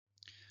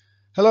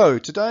Hello,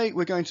 today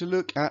we're going to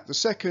look at the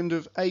second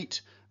of 8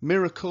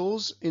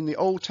 miracles in the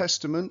Old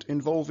Testament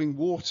involving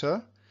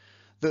water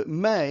that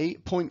may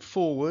point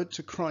forward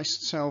to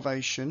Christ's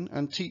salvation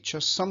and teach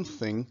us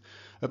something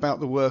about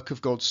the work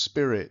of God's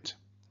Spirit.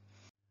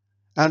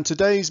 And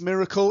today's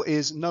miracle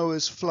is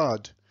Noah's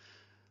flood.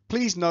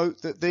 Please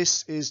note that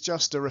this is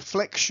just a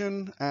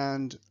reflection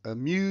and a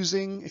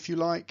musing, if you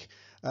like.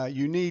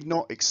 You need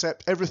not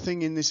accept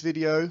everything in this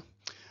video.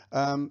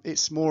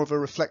 It's more of a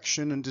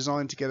reflection and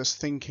designed to get us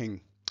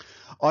thinking.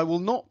 I will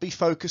not be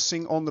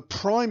focusing on the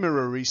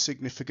primary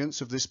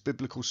significance of this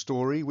biblical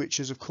story, which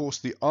is of course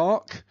the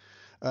ark,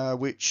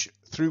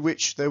 through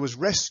which there was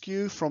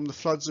rescue from the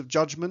floods of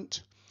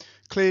judgment.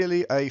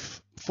 Clearly a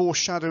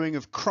foreshadowing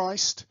of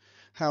Christ,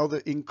 how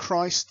that in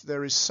Christ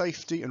there is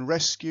safety and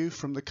rescue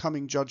from the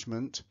coming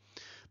judgment.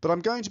 But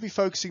I'm going to be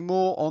focusing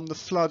more on the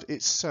flood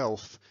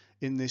itself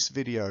in this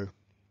video.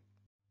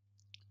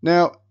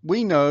 Now,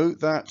 we know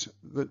that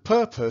the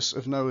purpose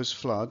of Noah's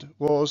flood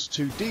was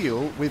to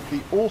deal with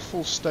the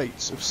awful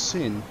states of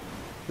sin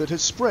that had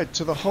spread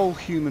to the whole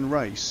human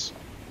race.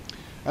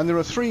 And there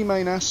are three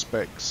main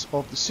aspects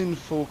of the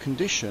sinful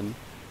condition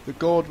that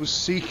God was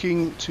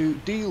seeking to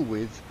deal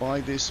with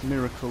by this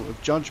miracle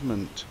of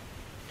judgment.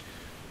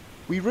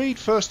 We read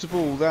first of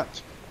all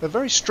that a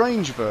very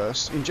strange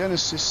verse in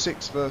Genesis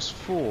 6 verse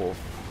 4,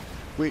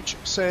 which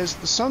says,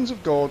 "The sons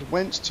of God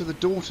went to the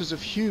daughters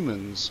of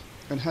humans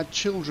and had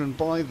children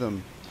by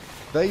them.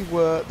 They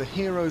were the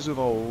heroes of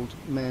old,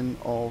 men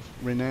of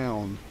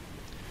renown."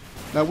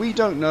 Now, we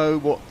don't know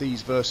what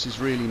these verses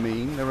really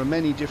mean. There are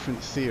many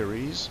different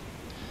theories.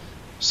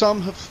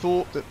 Some have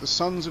thought that the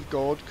sons of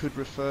God could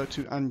refer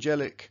to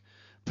angelic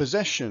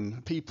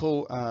possession,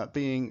 people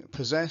being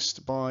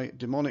possessed by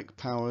demonic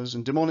powers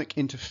and demonic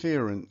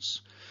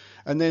interference.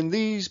 And then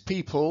these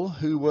people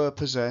who were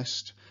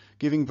possessed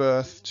giving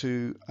birth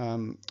to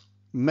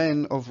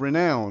men of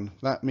renown.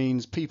 That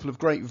means people of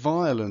great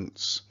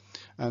violence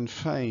and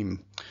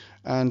fame.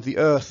 And the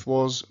earth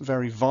was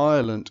very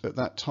violent at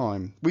that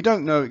time. We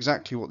don't know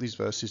exactly what these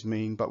verses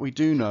mean, but we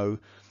do know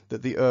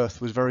that the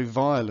earth was very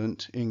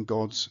violent in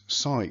God's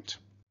sight.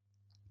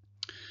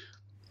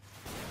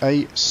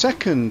 A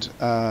second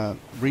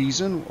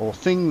reason or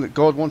thing that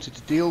God wanted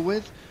to deal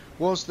with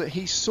was that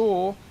he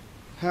saw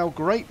how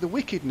great the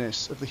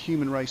wickedness of the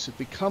human race had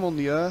become on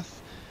the earth,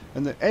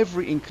 and that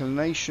every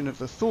inclination of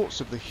the thoughts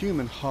of the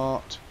human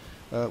heart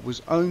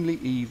was only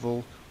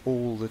evil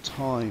all the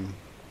time.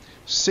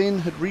 Sin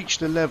had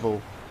reached a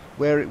level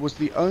where it was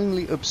the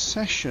only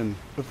obsession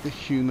of the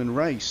human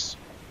race.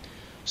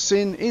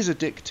 Sin is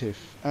addictive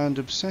and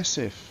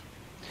obsessive.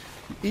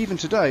 Even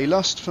today,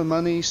 lust for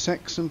money,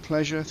 sex and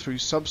pleasure through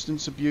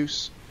substance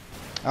abuse,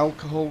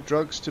 alcohol,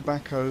 drugs,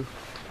 tobacco,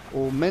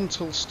 or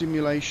mental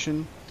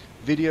stimulation,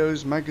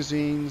 videos,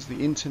 magazines,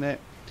 the internet,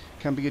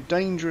 can be a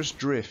dangerous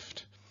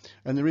drift.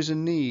 And there is a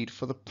need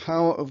for the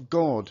power of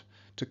God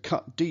to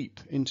cut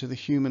deep into the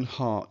human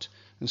heart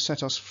and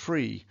set us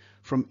free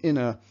from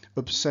inner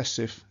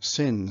obsessive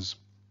sins.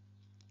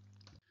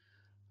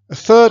 A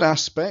third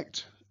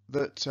aspect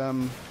that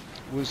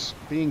was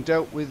being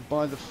dealt with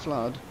by the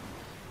flood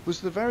was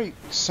the very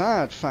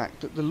sad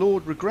fact that the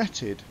Lord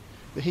regretted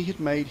that he had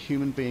made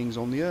human beings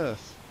on the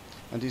earth,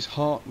 and his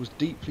heart was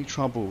deeply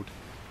troubled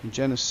in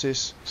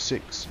Genesis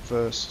 6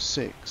 verse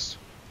 6.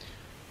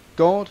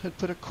 God had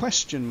put a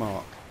question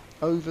mark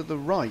over the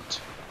right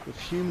of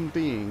human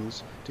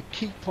beings to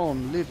keep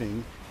on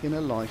living in a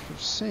life of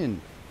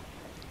sin.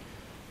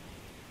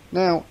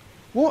 Now,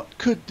 what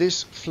could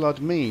this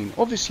flood mean?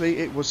 Obviously,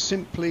 it was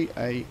simply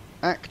an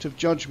act of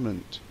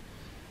judgment.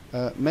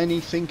 Many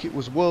think it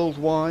was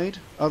worldwide,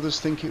 others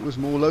think it was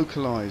more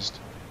localized.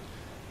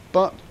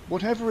 But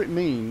whatever it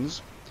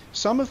means,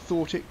 some have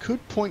thought it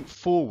could point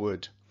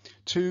forward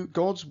to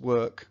God's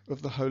work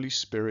of the Holy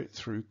Spirit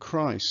through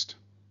Christ.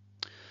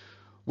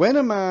 When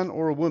a man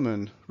or a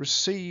woman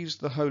receives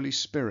the Holy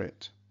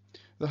Spirit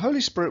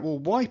will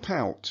wipe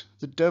out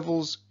the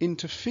devil's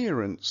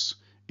interference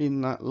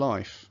in that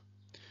life.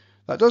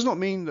 That does not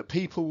mean that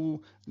people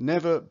will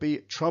never be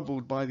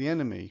troubled by the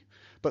enemy,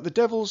 but the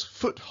devil's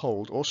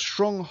foothold or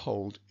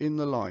stronghold in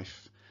the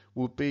life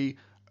will be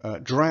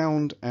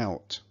drowned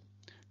out.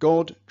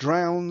 God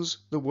drowns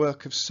the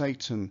work of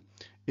Satan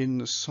in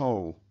the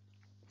soul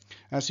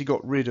as he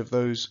got rid of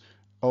those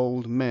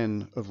old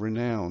men of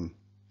renown.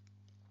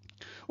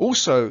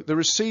 Also, the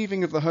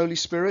receiving of the Holy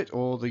Spirit,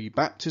 or the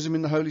baptism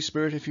in the Holy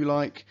Spirit, if you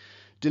like,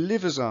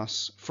 delivers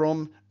us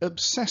from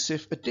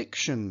obsessive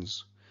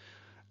addictions.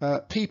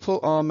 People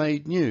are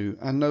made new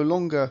and no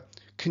longer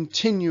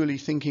continually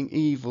thinking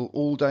evil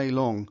all day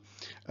long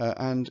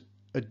and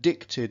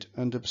addicted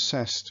and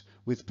obsessed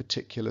with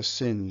particular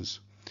sins.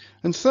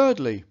 And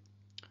thirdly,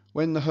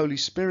 when the Holy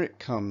Spirit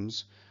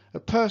comes, a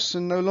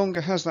person no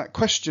longer has that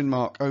question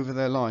mark over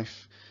their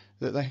life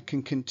that they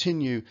can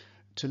continue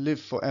to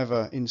live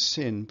forever in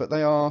sin, but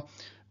they are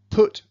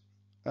put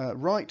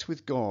right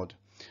with God,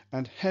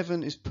 and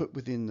heaven is put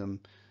within them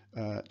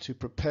to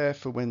prepare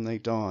for when they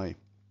die.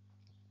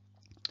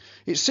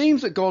 It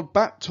seems that God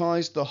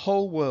baptized the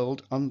whole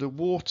world under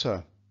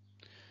water.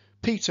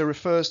 Peter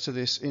refers to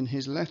this in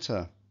his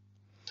letter.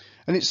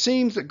 And it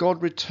seems that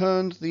God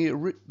returned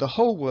the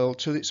whole world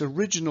to its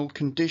original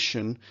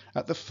condition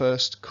at the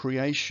first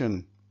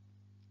creation.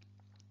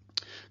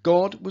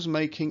 God was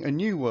making a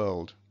new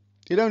world.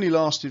 It only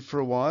lasted for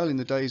a while in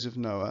the days of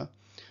Noah,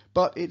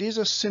 but it is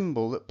a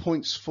symbol that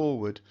points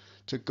forward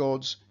to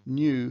God's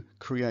new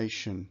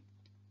creation.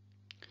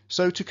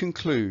 So to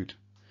conclude,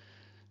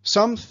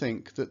 some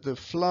think that the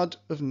flood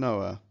of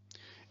Noah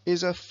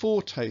is a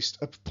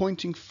foretaste of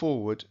pointing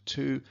forward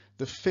to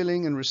the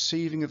filling and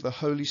receiving of the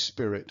Holy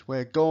Spirit,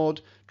 where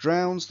God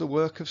drowns the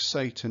work of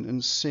Satan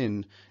and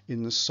sin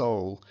in the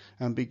soul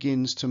and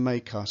begins to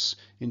make us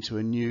into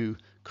a new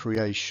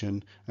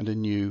creation and a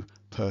new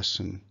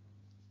person.